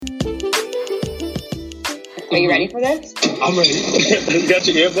Are you ready for this? I'm ready. You got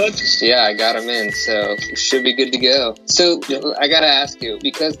your earbuds? Yeah, I got them in, so should be good to go. So I gotta ask you,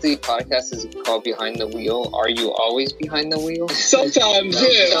 because the podcast is called Behind the Wheel, are you always behind the wheel? Sometimes,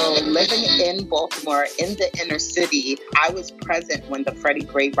 yeah. So living in Baltimore, in the inner city, I was present when the Freddie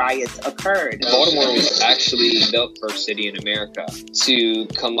Gray riots occurred. Baltimore was actually the first city in America to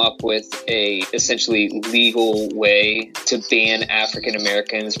come up with a essentially legal way to ban African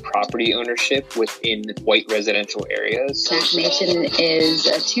Americans' property ownership within white residential areas. Snack Nation is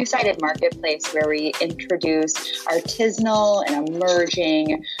a two-sided marketplace where we introduce artisanal and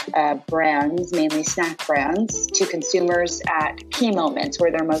emerging brands, mainly snack brands, to consumers at key moments where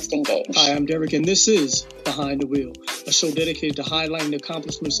they're most engaged. Hi, I'm Derek, and this is Behind the Wheel, a show dedicated to highlighting the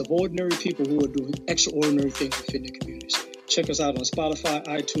accomplishments of ordinary people who are doing extraordinary things within their communities. Check us out on Spotify,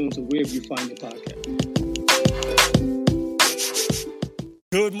 iTunes, or wherever you find your podcast.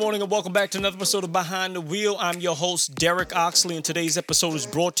 Good morning and welcome back to another episode of Behind the Wheel. I'm your host, Derek Oxley, and today's episode is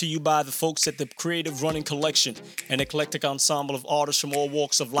brought to you by the folks at the Creative Running Collection, an eclectic ensemble of artists from all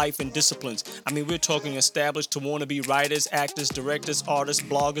walks of life and disciplines. I mean, we're talking established to wannabe writers, actors, directors, artists,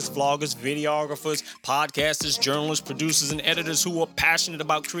 bloggers, vloggers, videographers, podcasters, journalists, producers, and editors who are passionate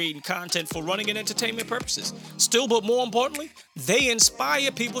about creating content for running and entertainment purposes. Still, but more importantly, they inspire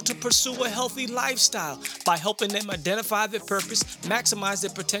people to pursue a healthy lifestyle by helping them identify their purpose, maximize their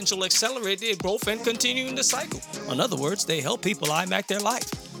potential, accelerate their growth, and continuing the cycle. In other words, they help people IMAC their life.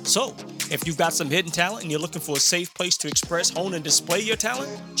 So, if you've got some hidden talent and you're looking for a safe place to express, hone, and display your talent,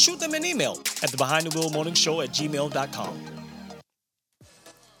 shoot them an email at thebehindthewheelmorningshow@gmail.com.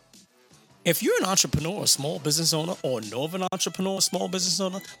 If you're an entrepreneur, a small business owner, or know of an entrepreneur, a small business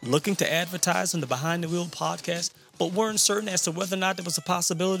owner looking to advertise on the Behind the Wheel podcast, but weren't certain as to whether or not there was a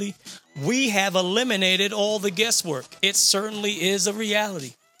possibility, we have eliminated all the guesswork. It certainly is a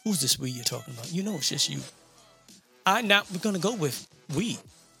reality. Who's this we you're talking about? You know it's just you. We're going to go with we.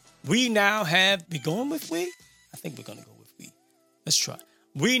 We now have, we going with we? I think we're going to go with we. Let's try.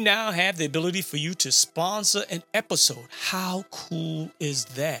 We now have the ability for you to sponsor an episode. How cool is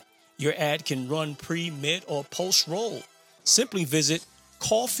that? Your ad can run pre, mid, or post roll. Simply visit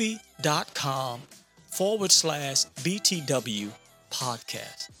coffee.com/BTW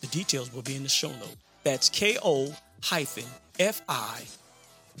podcast. The details will be in the show note. That's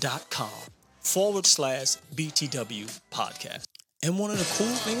KO-fi.com/BTW podcast. And one of the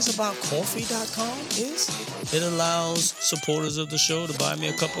cool things about coffee.com is it allows supporters of the show to buy me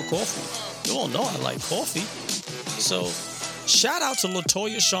a cup of coffee. You all know I like coffee. So shout out to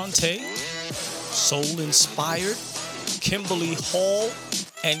Latoya Shante, Soul Inspired, Kimberly Hall,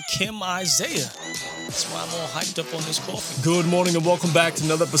 and Kim Isaiah. That's why I'm all hyped up on this coffee. Good morning and welcome back to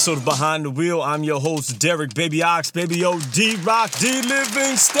another episode of Behind the Wheel. I'm your host, Derek Baby Ox, Baby O, D-Rock, D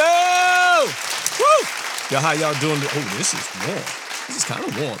Livingstone. Woo! Yo, how y'all doing? Oh, this is warm. This is kind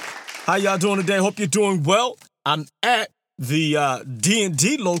of warm. How y'all doing today? Hope you're doing well. I'm at the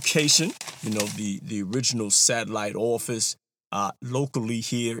D&D location, the original satellite office locally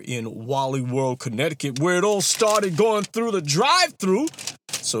here in Wally World, Connecticut, where it all started going through the drive-thru.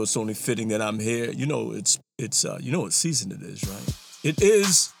 So it's only fitting that I'm here. You know, it's you know what season it is, right? It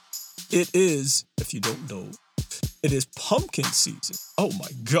is, if you don't know, it is pumpkin season. Oh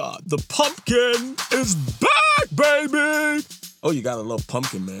my God, the pumpkin is back, baby! Oh, you gotta love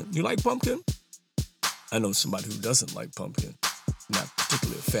pumpkin, man. You like pumpkin? I know somebody who doesn't like pumpkin. Not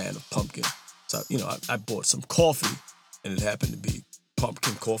particularly a fan of pumpkin. So, I bought some coffee, and it happened to be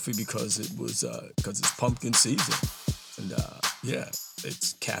pumpkin coffee because it's pumpkin season. And,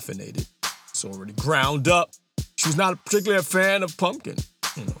 it's caffeinated. It's already ground up. She's not particularly a fan of pumpkin.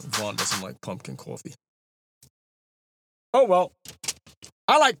 Vaughn doesn't like pumpkin coffee. Oh, well,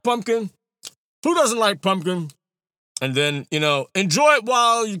 I like pumpkin. Who doesn't like pumpkin? And then, enjoy it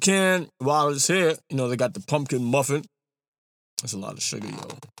while you can, while it's here. They got the pumpkin muffin. That's a lot of sugar,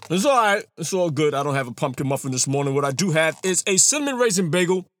 yo. It's all right. It's all good. I don't have a pumpkin muffin this morning. What I do have is a cinnamon raisin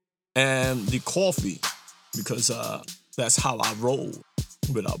bagel and the coffee because that's how I roll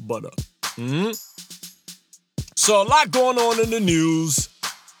without butter. Mm-hmm. So a lot going on in the news.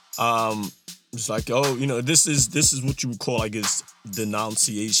 It's like, this is what you would call, I guess,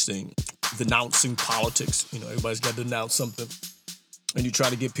 denouncing politics. Everybody's got to denounce something, and you try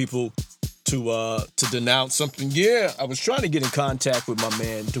to get people to denounce something. Yeah, I was trying to get in contact with my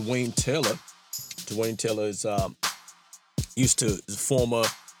man Dwayne Taylor. Dwayne Taylor is is a former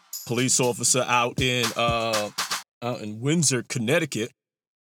police officer out in Windsor, Connecticut.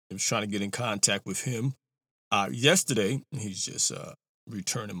 I was trying to get in contact with him yesterday. He's just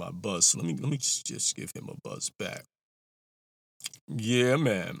returning my buzz. So let me just give him a buzz back. Yeah,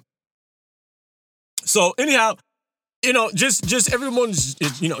 man. So anyhow, just everyone's,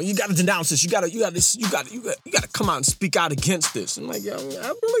 you got to denounce this. You got to come out and speak out against this. I'm like, I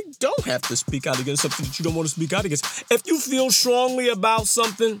really don't have to speak out against something that you don't want to speak out against. If you feel strongly about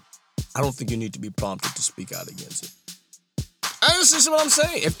something, I don't think you need to be prompted to speak out against it. And this is what I'm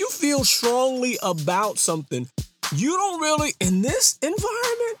saying. If you feel strongly about something, you don't really, in this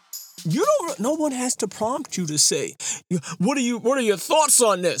environment, no one has to prompt you to say, what are your thoughts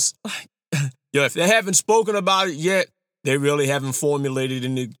on this? If they haven't spoken about it yet, they really haven't formulated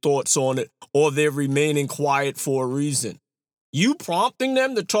any thoughts on it, or they're remaining quiet for a reason. You prompting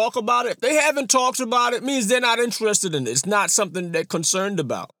them to talk about it, if they haven't talked about it, means they're not interested in it. It's not something they're concerned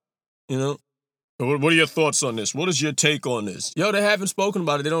about, What are your thoughts on this? What is your take on this? They haven't spoken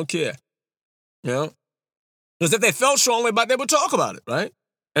about it. They don't care, Because if they felt strongly about it, they would talk about it, right?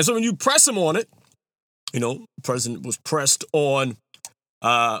 And so when you press them on it, the president was pressed on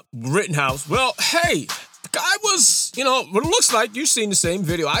Rittenhouse. Well, hey, the guy was, what it looks like, you've seen the same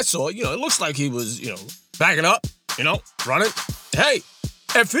video I saw, it looks like he was, backing up, running. Hey,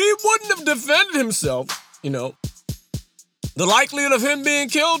 if he wouldn't have defended himself, the likelihood of him being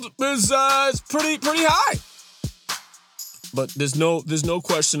killed is pretty high. But there's no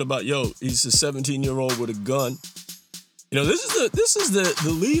question about, he's a 17-year-old with a gun. This is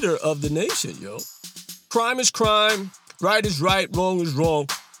the leader of the nation, Crime is crime. Right is right, wrong is wrong.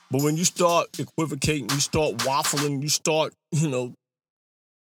 But when you start equivocating, you start waffling, you start,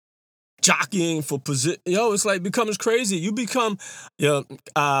 jockeying for position, it's like becomes crazy. You become,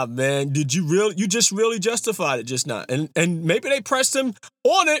 man, you just really justified it just now. And maybe they pressed him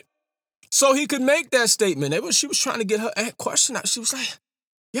on it so he could make that statement. She was trying to get her question out. She was like,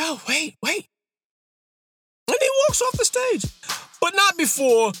 wait. And he walks off the stage. But not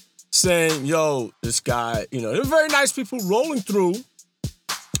before saying, this guy, there were very nice people rolling through,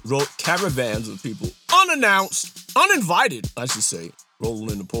 caravans of people, unannounced, uninvited, I should say,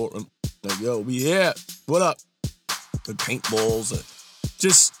 rolling in the courtroom. Like, we here, what up? The paintballs, and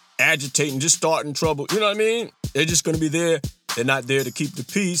just agitating, just starting trouble, you know what I mean? They're just going to be there. They're not there to keep the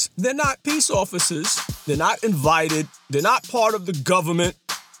peace. They're not peace officers. They're not invited. They're not part of the government,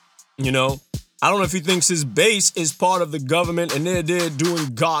 I don't know if he thinks his base is part of the government and they're there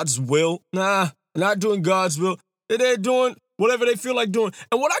doing God's will. Nah, not doing God's will. They're there doing whatever they feel like doing.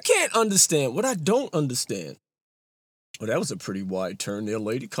 And what I don't understand, that was a pretty wide turn there,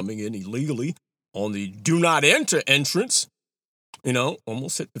 lady, coming in illegally on the do not enter entrance.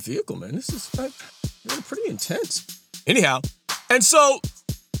 Almost hit the vehicle, man. This is really pretty intense. Anyhow, and so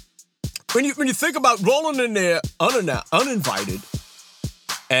when you think about rolling in there uninvited,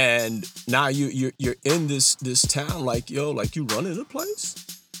 and now you're in this town like you running the place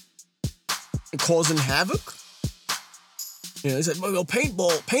and causing havoc. They said, well, paint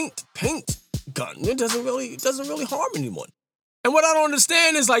gun. It doesn't really harm anyone. And what I don't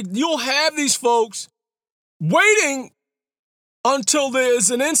understand is you'll have these folks waiting until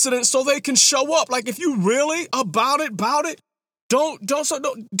there's an incident so they can show up. If you really about it, don't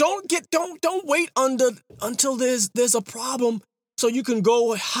wait until there's a problem. So you can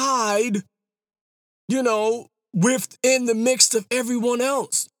go hide, within the mix of everyone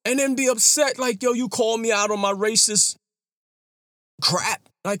else. And then be upset you call me out on my racist crap.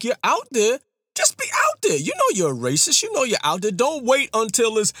 You're out there. Just be out there. You're a racist. You're out there. Don't wait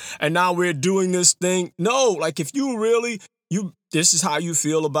until and now we're doing this thing. No, if you really, this is how you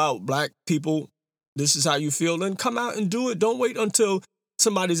feel about black people. This is how you feel. Then come out and do it. Don't wait until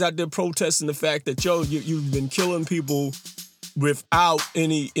somebody's out there protesting the fact that, you've been killing people without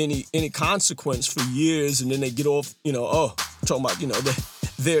any consequence for years, and then they get off, talking about,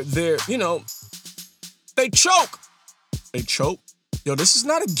 they're they choke. This is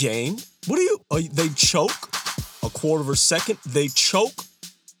not a game. They choke a quarter of a second. They choke.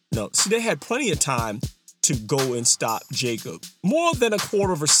 No, see, they had plenty of time to go and stop Jacob. More than a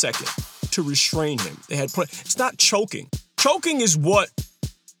quarter of a second to restrain him. They had it's not choking. Choking is what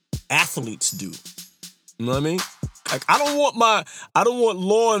athletes do. You know what I mean? I don't want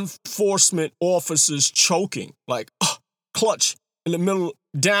law enforcement officers choking, clutch in the middle,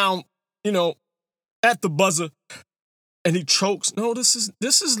 down, at the buzzer, and he chokes. No, this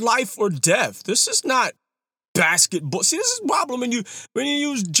is life or death. This is not basketball. See, this is a problem when you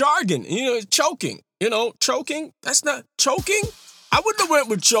use jargon. Choking. Choking. That's not choking. I wouldn't have went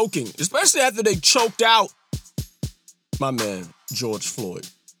with choking, especially after they choked out my man George Floyd.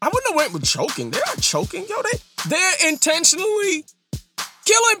 I wouldn't have went with choking. They're not choking. They're intentionally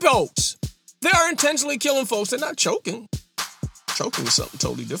killing folks. They are intentionally killing folks. They're not choking. Choking is something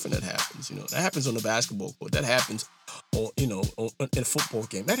totally different that happens. That happens on the basketball court. That happens on, in a football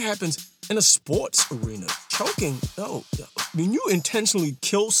game. That happens in a sports arena. Choking, no. When you intentionally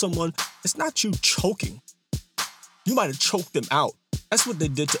kill someone, it's not you choking. You might have choked them out. That's what they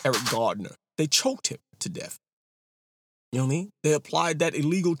did to Eric Gardner. They choked him to death. You know what I mean? They applied that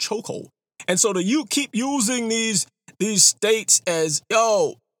illegal chokehold. And so you keep using these states as,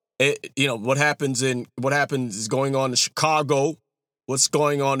 what happens is going on in Chicago, what's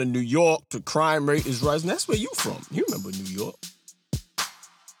going on in New York, the crime rate is rising. That's where you from. You remember New York.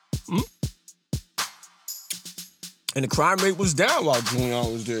 And the crime rate was down while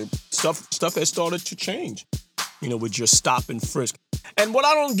Giuliani was there. Stuff has started to change, with your stop and frisk. And what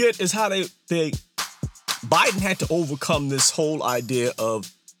I don't get is how Biden had to overcome this whole idea of,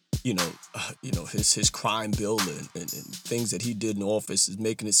 his crime bill and things that he did in office is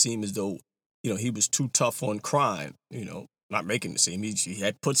making it seem as though, he was too tough on crime, not making it seem. He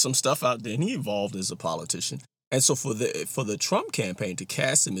had put some stuff out there and he evolved as a politician. And so for the Trump campaign to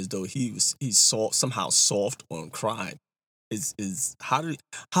cast him as though he's somehow soft on crime is how do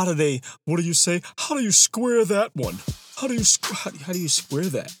they, what do you say? How do you square that one? How do you square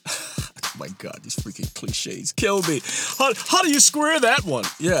that? Oh my God, these freaking cliches kill me. How do you square that one?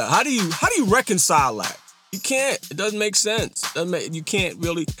 Yeah, how do you reconcile that? You can't. It doesn't make sense. You can't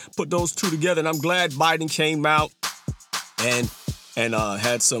really put those two together. And I'm glad Biden came out and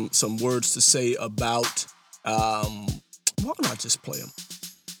had some words to say about. Why don't I just play them?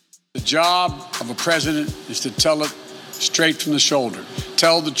 The job of a president is to tell it straight from the shoulder,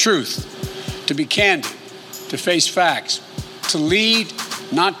 tell the truth, to be candid, to face facts, to lead,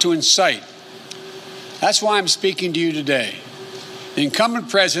 not to incite. That's why I'm speaking to you today. The incumbent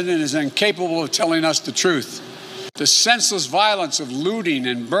president is incapable of telling us the truth. The senseless violence of looting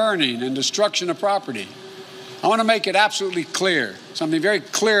and burning and destruction of property. I want to make it absolutely clear, something very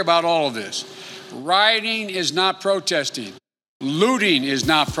clear about all of this. Rioting is not protesting. Looting is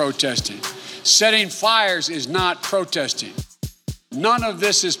not protesting. Setting fires is not protesting. None of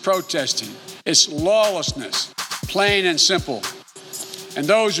this is protesting. It's lawlessness, plain and simple. And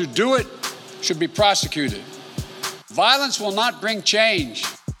those who do it should be prosecuted. Violence will not bring change.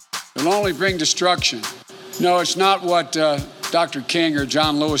 It will only bring destruction. No, it's not what Dr. King or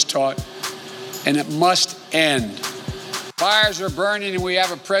John Lewis taught. And it must end. Fires are burning and we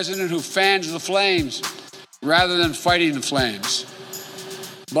have a president who fans the flames rather than fighting the flames.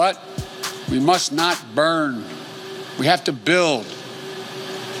 But we must not burn. We have to build.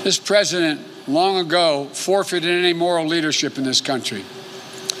 This president long ago forfeited any moral leadership in this country.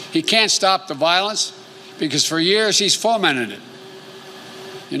 He can't stop the violence because for years he's fomented it.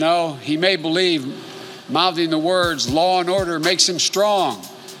 He may believe mouthing the words law and order makes him strong.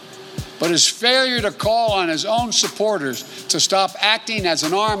 But his failure to call on his own supporters to stop acting as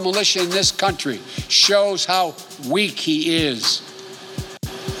an armed militia in this country shows how weak he is.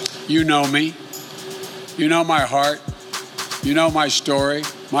 You know me. You know my heart. You know my story,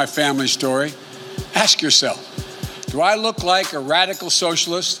 my family story. Ask yourself, do I look like a radical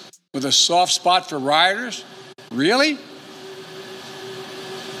socialist with a soft spot for rioters? Really?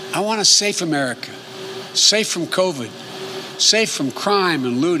 I want a safe America, safe from COVID, safe from crime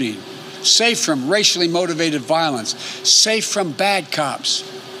and looting, safe from racially motivated violence, safe from bad cops.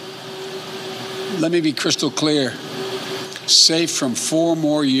 Let me be crystal clear. Safe from 4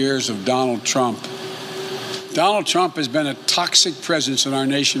 more years of Donald Trump. Donald Trump has been a toxic presence in our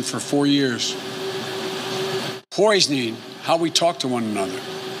nation for 4 years, poisoning how we talk to one another,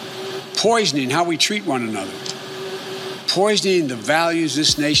 poisoning how we treat one another, poisoning the values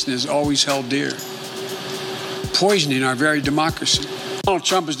this nation has always held dear, poisoning our very democracy. Donald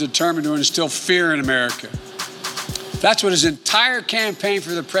Trump is determined to instill fear in America. That's what his entire campaign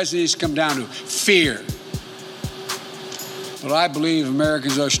for the presidency has come down to, fear. But I believe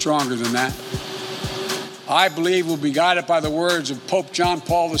Americans are stronger than that. I believe we'll be guided by the words of Pope John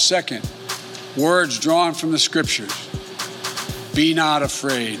Paul II, words drawn from the scriptures. Be not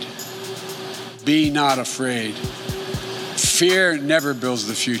afraid. Be not afraid. Fear never builds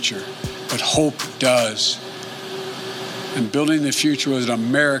the future, but hope does. And building the future is what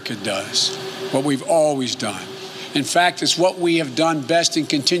America does, what we've always done. In fact, it's what we have done best and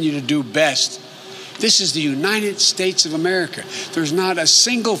continue to do best. This is the United States of America. There's not a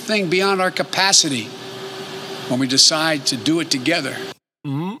single thing beyond our capacity when we decide to do it together.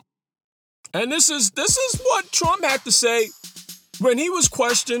 Mm-hmm. And this is what Trump had to say when he was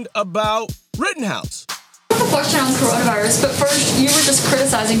questioned about Rittenhouse. I have a question on coronavirus, but first, you were just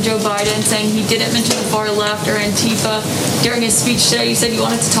criticizing Joe Biden, saying he didn't mention the far left or Antifa during his speech today. You said you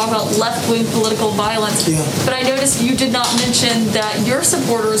wanted to talk about left-wing political violence, but I noticed you did not mention that your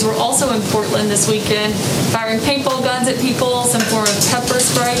supporters were also in Portland this weekend, firing paintball guns at people, some form of pepper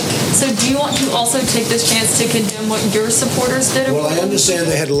spray. So do you want to also take this chance to condemn what your supporters did? Well, I understand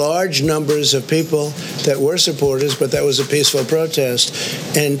they had large numbers of people that were supporters, but that was a peaceful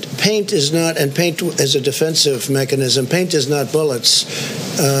protest. And paint is a defensive mechanism. Paint is not bullets.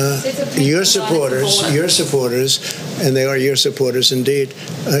 Your supporters, and they are your supporters indeed,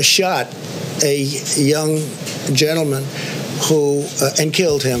 shot a young gentleman who and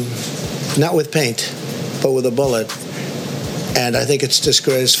killed him, not with paint, but with a bullet. And I think it's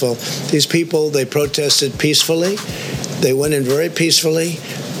disgraceful. These people, they protested peacefully. They went in very peacefully.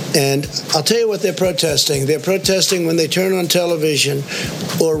 And I'll tell you what they're protesting. They're protesting when they turn on television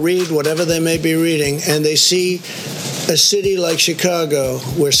or read whatever they may be reading, and they see a city like Chicago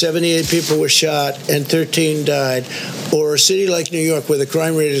where 78 people were shot and 13 died, or a city like New York where the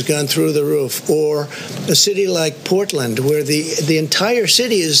crime rate has gone through the roof, or a city like Portland where the entire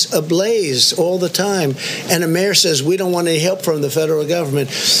city is ablaze all the time, and a mayor says, we don't want any help from the federal government.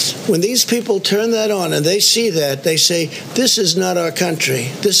 When these people turn that on and they see that, they say, this is not our country.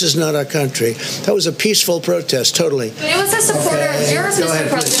 This is not our country. That was a peaceful protest, totally. But it was a supporter of yours, Mr.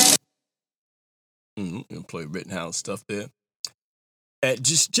 President. Play Rittenhouse stuff there.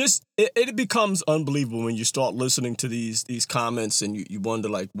 It becomes unbelievable when you start listening to these comments and you wonder,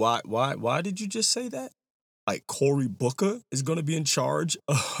 like, why did you just say that? Like, Cory Booker is going to be in charge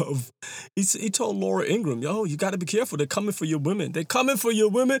of. He told Laura Ingraham, yo, you got to be careful. They're coming for your women. They're coming for your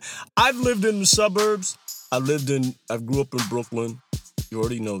women. I've lived in the suburbs. I grew up in Brooklyn. You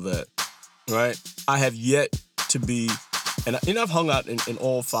already know that, right? I have yet to be. And I've hung out in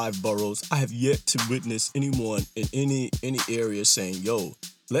all 5 boroughs. I have yet to witness anyone in any area saying, yo,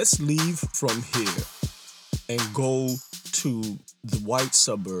 let's leave from here and go to the white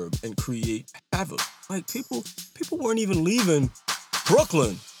suburb and create havoc. Like, people weren't even leaving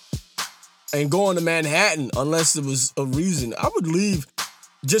Brooklyn and going to Manhattan unless there was a reason. I would leave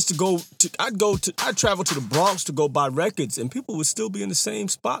just to go to, I'd travel to the Bronx to go buy records, and people would still be in the same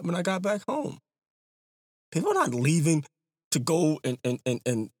spot when I got back home. People are not leaving to go and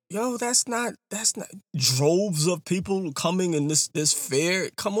yo, that's not droves of people coming in this fair.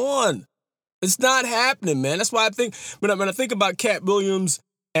 Come on. It's not happening, man. That's why I think when I think about Cat Williams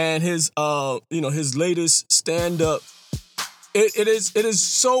and his his latest stand-up, it is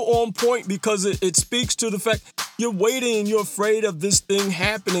so on point because it speaks to the fact you're waiting and you're afraid of this thing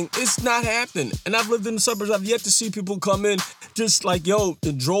happening. It's not happening. And I've lived in the suburbs. I've yet to see people come in just like, yo,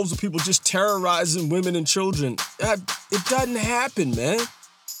 the droves of people just terrorizing women and children. It doesn't happen, man.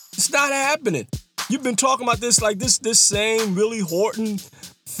 It's not happening. You've been talking about this like this same Willie Horton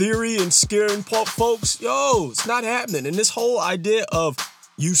theory and scaring folks. Yo, it's not happening. And this whole idea of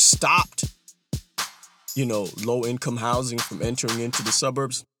you stopped, low-income housing from entering into the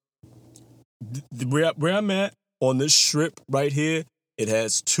suburbs. Where I'm at on this strip right here, it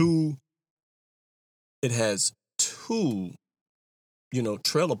has two,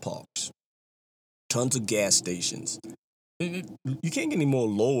 trailer parks, tons of gas stations. You can't get any more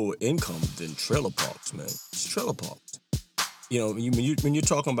lower income than trailer parks, man. It's trailer parks. When you're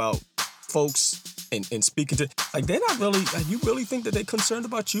talking about folks and speaking to, like, they're not really, like, you really think that they're concerned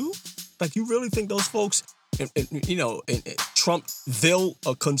about you? Like, you really think those folks in Trumpville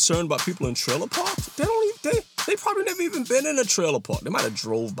are concerned about people in trailer parks? They probably never even been in a trailer park. They might have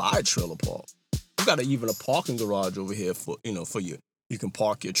drove by a trailer park. We've got even a parking garage over here for you. You can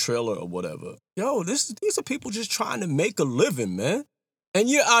park your trailer or whatever. Yo, these are people just trying to make a living, man. And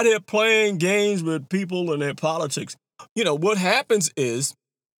you're out here playing games with people and their politics. What happens is,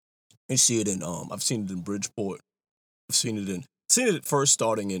 you see it in, I've seen it in Bridgeport. I've seen it first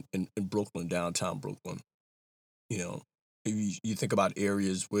starting in Brooklyn, downtown Brooklyn. You think about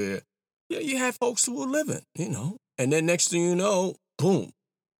areas where, you have folks who are living, and then next thing you know, boom,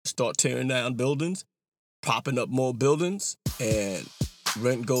 start tearing down buildings, popping up more buildings, and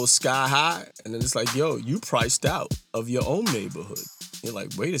rent goes sky high. And then it's like, yo, you priced out of your own neighborhood. You're like,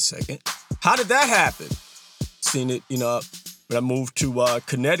 wait a second. How did that happen? Seen it, when I moved to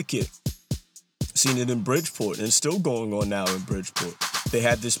Connecticut. Seen it in Bridgeport, and it's still going on now in Bridgeport. They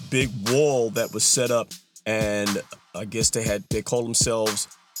had this big wall that was set up, and I guess they call themselves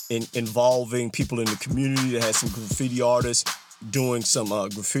involving people in the community. They had some graffiti artists doing some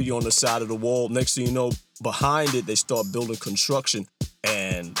graffiti on the side of the wall. Next thing you know, behind it, they start building construction,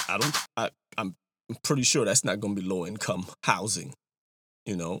 and I'm pretty sure that's not going to be low income housing,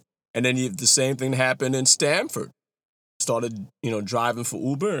 And then the same thing happened in Stamford. Started, driving for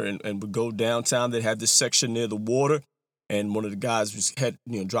Uber and would go downtown. They had this section near the water, and one of the guys was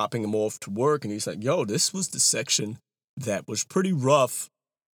dropping him off to work, and he's like, yo, this was the section that was pretty rough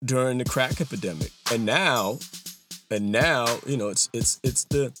during the crack epidemic. And now, it's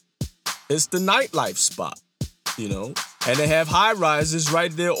It's the nightlife spot, you know? And they have high rises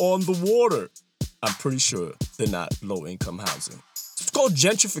right there on the water. I'm pretty sure they're not low-income housing. It's called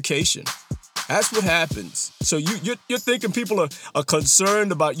gentrification. That's what happens. So you're thinking people are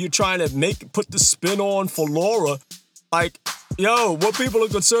concerned about you trying to put the spin on for Laura. Like, yo, what people are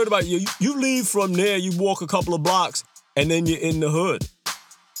concerned about, you leave from there, you walk a couple of blocks, and then you're in the hood.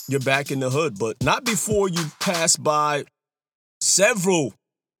 You're back in the hood, but not before you pass by several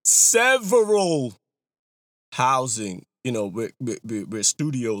housing, you know, where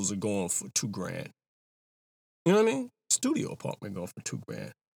studios are going for $2,000. You know what I mean? Studio apartment going for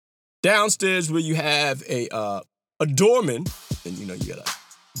 $2,000. Downstairs where you have a doorman, and you know you got a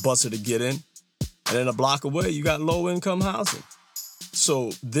buzzer to get in, and then a block away you got low-income housing.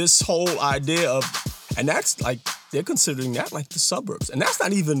 So this whole idea of, and that's like, they're considering that like the suburbs, and that's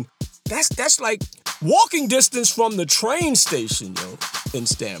not even, that's like walking distance from the train station, yo, in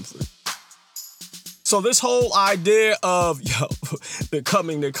Stamford. So this whole idea of, yo, they're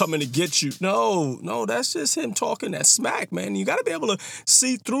coming to get you. No, that's just him talking that smack, man. You got to be able to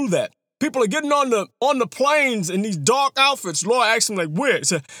see through that. People are getting on the planes in these dark outfits. Laura asked him, like, where?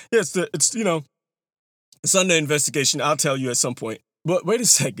 It's you know, it's under investigation. I'll tell you at some point. But wait a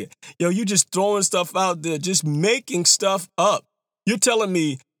second. Yo, you just throwing stuff out there, just making stuff up. You're telling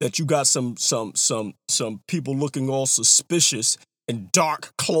me that you got some people looking all suspicious in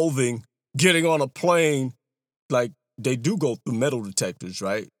dark clothing getting on a plane, like they do go through metal detectors,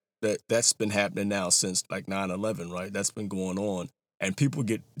 right? That's been happening now since like 9/11, right? That's been going on. And people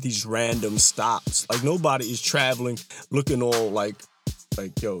get these random stops. Like nobody is traveling looking all like,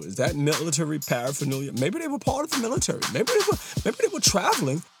 yo, is that military paraphernalia? Maybe they were part of the military. Maybe they were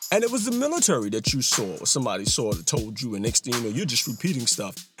traveling and it was the military that you saw or somebody saw that told you, and next thing you know, you're just repeating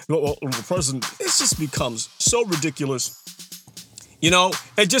stuff. The person, it just becomes so ridiculous. You know,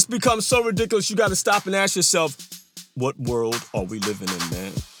 it just becomes so ridiculous. You got to stop and ask yourself, what world are we living in,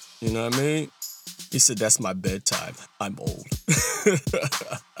 man? You know what I mean? He said, that's my bedtime. I'm old.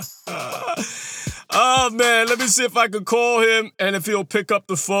 Oh, man, let me see if I can call him and if he'll pick up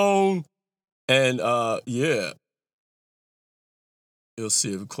the phone. And, yeah. You'll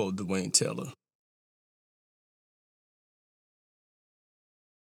see if we call Dwayne Taylor.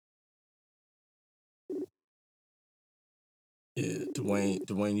 Yeah,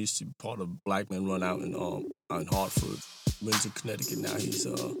 Dwayne used to be part of Black Men Run out in Hartford, Windsor, Connecticut. Now he's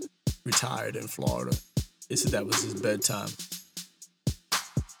retired in Florida. He said that was his bedtime.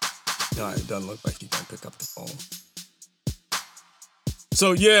 No, it doesn't look like he's gonna pick up the phone.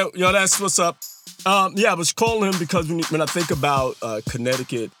 So yeah, yo, that's what's up. Yeah, I was calling him because when I think about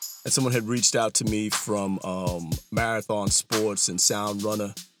Connecticut, and someone had reached out to me from Marathon Sports and Sound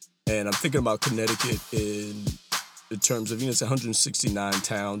Runner, and I'm thinking about Connecticut in terms of, you know, it's 169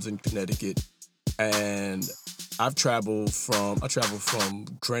 towns in Connecticut, and I travel from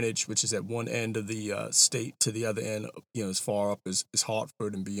Greenwich, which is at one end of the state, to the other end, you know, as far up as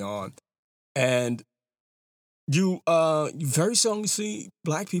Hartford and beyond. And you very seldom see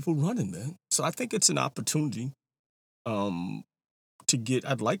Black people running, man. So I think it's an opportunity to get.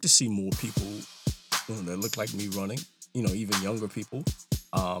 I'd like to see more people, you know, that look like me running. You know, even younger people.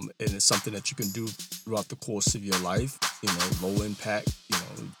 And it's something that you can do throughout the course of your life, you know, low impact, you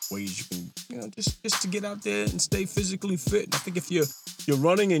know, ways you can, you know, just to get out there and stay physically fit. And I think if you're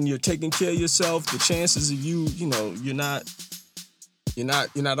running and you're taking care of yourself, the chances of you know, you're not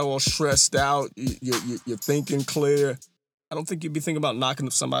all stressed out, you're thinking clear. I don't think you'd be thinking about knocking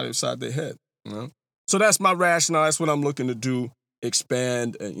somebody upside their head, you know? So that's my rationale. That's what I'm looking to do,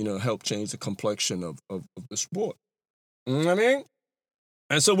 expand and, you know, help change the complexion of the sport. You know what I mean?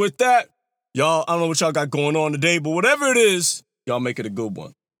 And so with that, y'all, I don't know what y'all got going on today, but whatever it is, y'all make it a good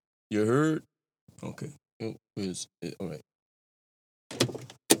one. You heard? Okay. All right.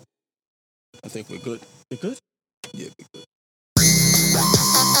 I think we're good. We're good? Yeah, we're good.